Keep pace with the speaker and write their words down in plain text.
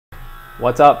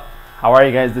What's up? How are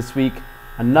you guys this week?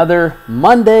 Another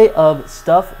Monday of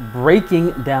stuff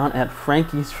breaking down at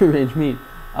Frankie's Free Range Meat.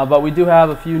 But we do have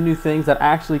a few new things that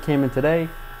actually came in today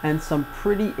and some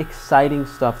pretty exciting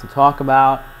stuff to talk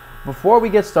about. Before we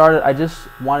get started, I just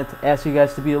wanted to ask you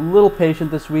guys to be a little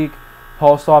patient this week.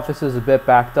 Post office is a bit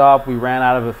backed up. We ran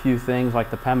out of a few things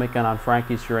like the pemmican on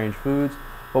Frankie's Free Range Foods,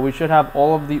 but we should have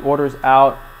all of the orders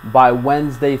out by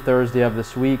Wednesday, Thursday of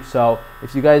this week. So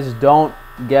if you guys don't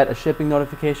get a shipping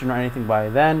notification or anything by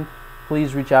then,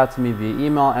 please reach out to me via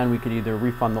email and we could either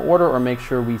refund the order or make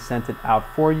sure we sent it out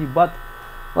for you. But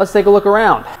let's take a look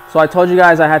around. So I told you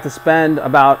guys I had to spend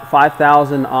about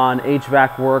 $5,000 on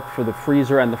HVAC work for the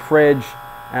freezer and the fridge,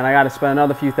 and I got to spend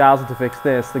another few thousand to fix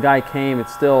this. The guy came,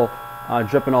 it's still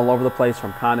dripping all over the place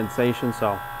from condensation,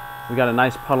 so we got a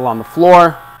nice puddle on the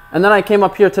floor. And then I came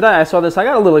up here today, I saw this, I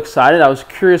got a little excited. I was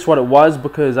curious what it was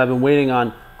because I've been waiting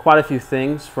on quite a few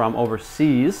things from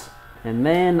overseas. And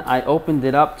then I opened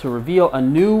it up to reveal a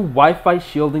new Wi-Fi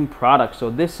shielding product. So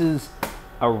this is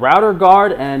a router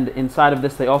guard, and inside of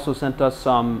this they also sent us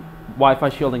some Wi-Fi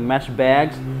shielding mesh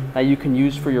bags that you can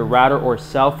use for your router or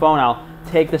cell phone. I'll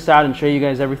take this out and show you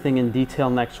guys everything in detail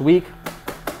next week.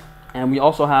 And we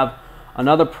also have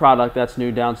another product that's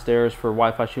new downstairs for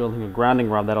Wi-Fi shielding, a grounding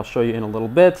rod that I'll show you in a little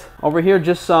bit. Over here,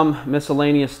 just some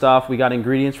miscellaneous stuff. We got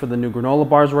ingredients for the new granola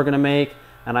bars we're gonna make,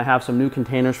 and I have some new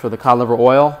containers for the cod liver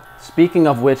oil. Speaking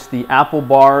of which, the apple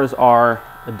bars are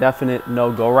a definite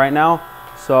no-go right now.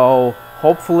 So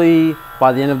hopefully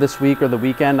by the end of this week or the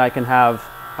weekend, I can have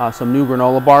some new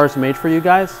granola bars made for you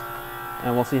guys,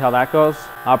 and we'll see how that goes.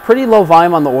 Pretty low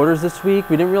volume on the orders this week.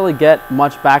 We didn't really get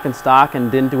much back in stock and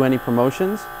didn't do any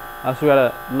promotions. So we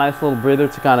got a nice little breather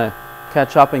to kind of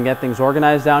catch up and get things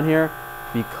organized down here,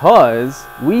 because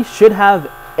we should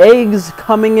have eggs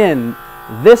coming in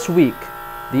this week.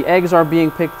 The eggs are being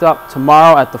picked up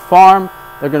tomorrow at the farm.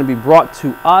 They're going to be brought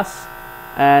to us,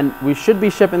 and we should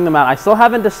be shipping them out. I still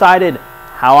haven't decided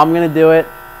how I'm going to do it.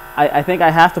 I think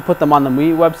I have to put them on the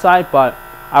meat website, but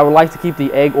I would like to keep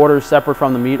the egg orders separate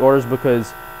from the meat orders,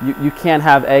 because you can't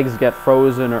have eggs get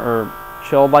frozen or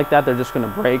chilled like that. They're just going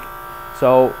to break.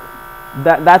 So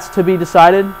that's to be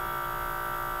decided.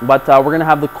 But we're going to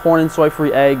have the corn and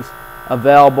soy-free eggs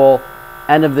available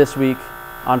end of this week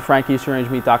on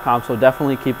frankiesfreerangemeat.com, so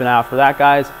definitely keep an eye out for that,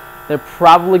 guys. They're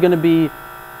probably going to be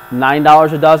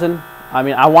 $9 a dozen. I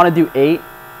mean, I want to do 8,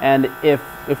 and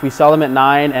if we sell them at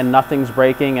 9 and nothing's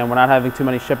breaking and we're not having too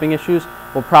many shipping issues,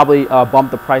 we'll probably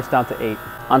bump the price down to 8.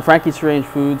 On Frankie's Free Range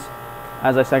Foods,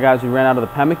 as I said, guys, we ran out of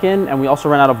the pemmican and we also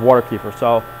ran out of water kefir,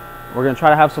 so we're going to try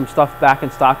to have some stuff back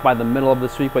in stock by the middle of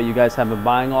this week, but you guys have been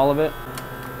buying all of it.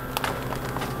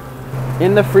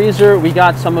 In the freezer, we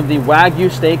got some of the Wagyu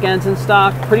steak ends in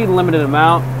stock, pretty limited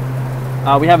amount.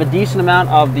 We have a decent amount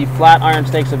of the flat iron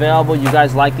steaks available. You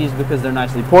guys like these because they're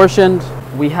nicely portioned.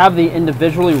 We have the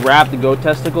individually wrapped goat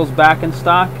testicles back in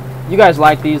stock. You guys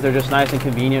like these, they're just nice and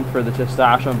convenient for the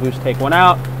testosterone boost. Take one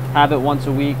out, have it once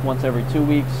a week, once every 2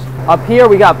 weeks. Up here,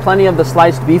 we got plenty of the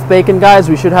sliced beef bacon, guys.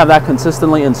 We should have that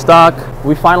consistently in stock.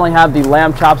 We finally have the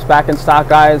lamb chops back in stock,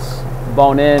 guys.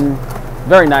 Bone in,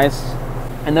 very nice.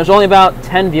 And there's only about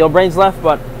 10 veal brains left,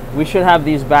 but we should have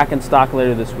these back in stock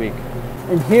later this week.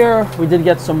 And here, we did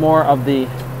get some more of the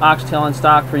oxtail in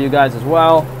stock for you guys as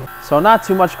well. So not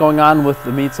too much going on with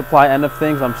the meat supply end of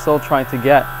things. I'm still trying to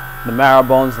get the marrow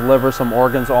bones, the liver, some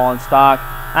organs all in stock.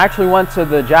 I actually went to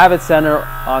the Javits Center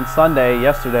on Sunday,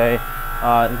 yesterday.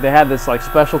 They had this like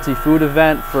specialty food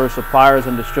event for suppliers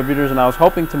and distributors, and I was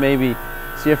hoping to maybe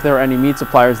see if there were any meat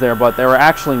suppliers there, but there were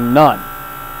actually none.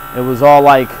 It was all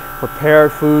like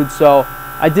prepared food. So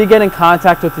I did get in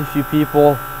contact with a few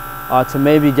people to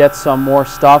maybe get some more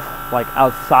stuff like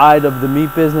outside of the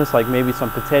meat business, like maybe some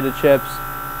potato chips,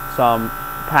 some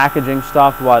packaging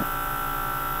stuff, but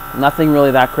nothing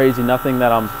really that crazy, nothing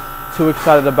that I'm too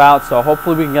excited about. So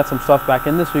hopefully we can get some stuff back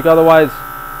in this week. Otherwise,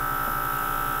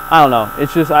 I don't know.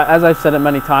 It's just, as I've said it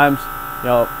many times, you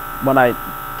know, when I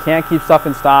can't keep stuff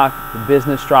in stock, the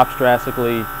business drops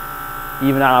drastically.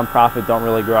 Even out on profit, don't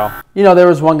really grow. You know, there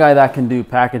was one guy that can do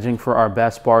packaging for our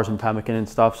best bars and pemmican and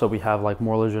stuff, so we have like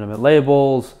more legitimate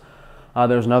labels.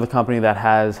 There's another company that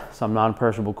has some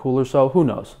non-perishable coolers, so who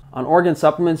knows. On organ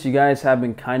supplements, you guys have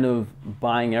been kind of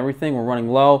buying everything. We're running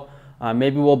low.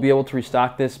 Maybe we'll be able to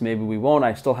restock this, maybe we won't.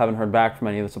 I still haven't heard back from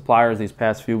any of the suppliers these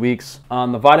past few weeks.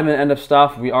 On the vitamin end of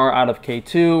stuff, we are out of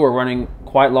K2. We're running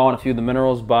quite low on a few of the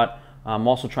minerals, but I'm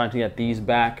also trying to get these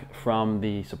back from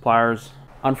the suppliers.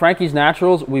 On Frankie's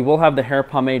Naturals, we will have the hair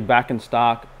pomade back in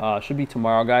stock. Should be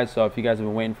tomorrow, guys, so if you guys have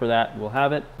been waiting for that, we'll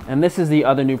have it. And this is the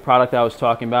other new product I was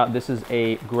talking about. This is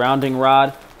a grounding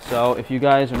rod So if you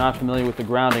guys are not familiar with the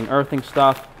grounding earthing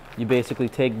stuff, you basically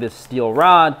take this steel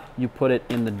rod, you put it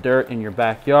in the dirt in your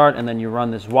backyard, and then you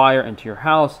run this wire into your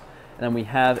house. And then we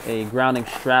have a grounding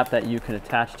strap that you can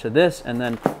attach to this and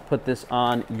then put this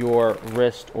on your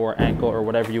wrist or ankle or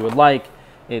whatever you would like.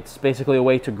 It's basically a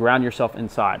way to ground yourself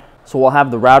inside. So we'll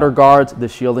have the router guards, the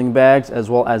shielding bags, as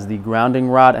well as the grounding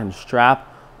rod and strap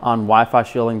on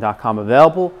WiFiShielding.com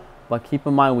available. But keep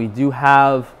in mind, we do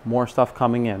have more stuff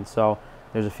coming in. So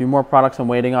there's a few more products I'm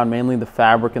waiting on, mainly the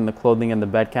fabric and the clothing and the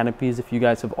bed canopies. If you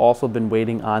guys have also been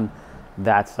waiting on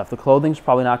that stuff. The clothing's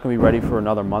probably not going to be ready for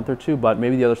another month or two, but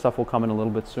maybe the other stuff will come in a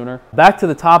little bit sooner. Back to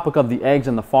the topic of the eggs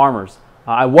and the farmers.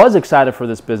 I was excited for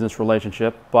this business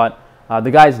relationship, but the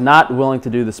guy's not willing to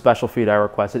do the special feed I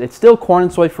requested. It's still corn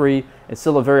and soy free. It's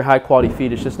still a very high quality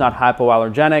feed. It's just not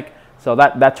hypoallergenic. So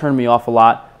that turned me off a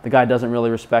lot. The guy doesn't really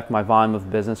respect my volume of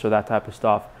business or that type of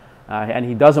stuff. And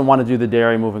he doesn't want to do the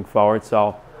dairy moving forward.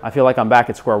 So I feel like I'm back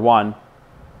at square one.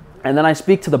 And then I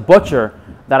speak to the butcher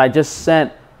that I just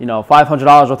sent, you know,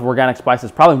 $500 worth of organic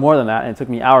spices, probably more than that. And it took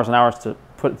me hours and hours to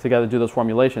put it together, do those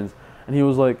formulations. And he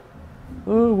was like,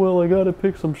 oh, well, I got to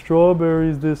pick some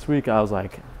strawberries this week. I was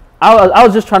like, I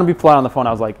was just trying to be polite on the phone.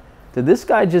 I was like, did this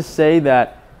guy just say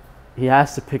that he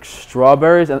has to pick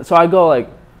strawberries? And so I go like,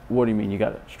 what do you mean? You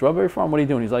got a strawberry farm? What are you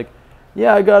doing? He's like,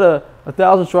 yeah, I got a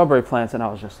 1,000 strawberry plants. And I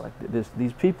was just like,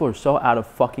 these people are so out of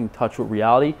fucking touch with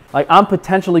reality. Like, I'm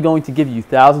potentially going to give you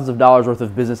thousands of dollars worth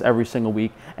of business every single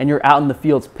week, and you're out in the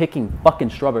fields picking fucking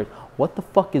strawberries. What the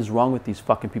fuck is wrong with these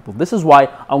fucking people? This is why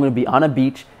I'm going to be on a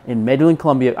beach in Medellin,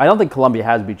 Colombia. I don't think Colombia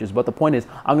has beaches, but the point is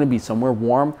I'm going to be somewhere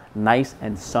warm, nice,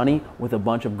 and sunny with a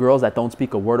bunch of girls that don't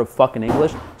speak a word of fucking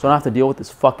English, so I don't have to deal with this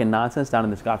fucking nonsense down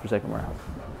in this godforsaken warehouse.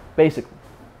 Basically.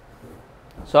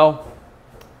 So,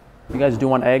 if you guys do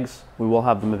want eggs, we will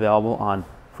have them available on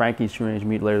Frankie's Free Range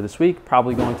Meat later this week.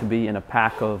 Probably going to be in a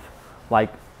pack of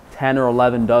like 10 or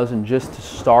 11 dozen just to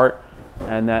start,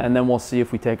 and then we'll see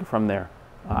if we take it from there.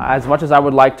 As much as I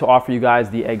would like to offer you guys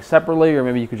the eggs separately, or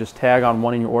maybe you could just tag on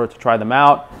one in your order to try them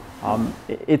out,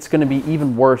 it's going to be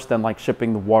even worse than like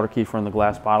shipping the water kefir in the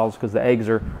glass bottles, because the eggs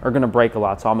are going to break a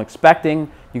lot. So I'm expecting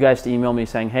you guys to email me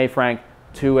saying, hey Frank,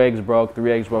 2 eggs broke,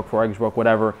 3 eggs broke, 4 eggs broke,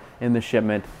 whatever in the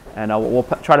shipment, and we'll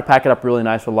try to pack it up really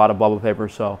nice with a lot of bubble paper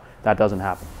so that doesn't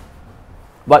happen.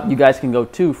 But you guys can go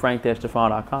to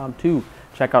frank-stefano.com to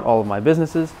check out all of my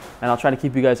businesses, and I'll try to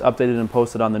keep you guys updated and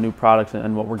posted on the new products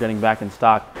and what we're getting back in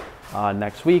stock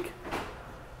next week.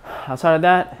 Outside of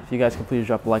that, if you guys can please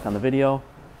drop a like on the video,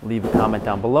 leave a comment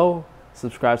down below,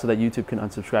 subscribe so that YouTube can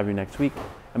unsubscribe you next week,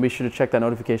 and be sure to check that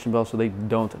notification bell so they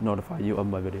don't notify you of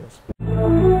my videos.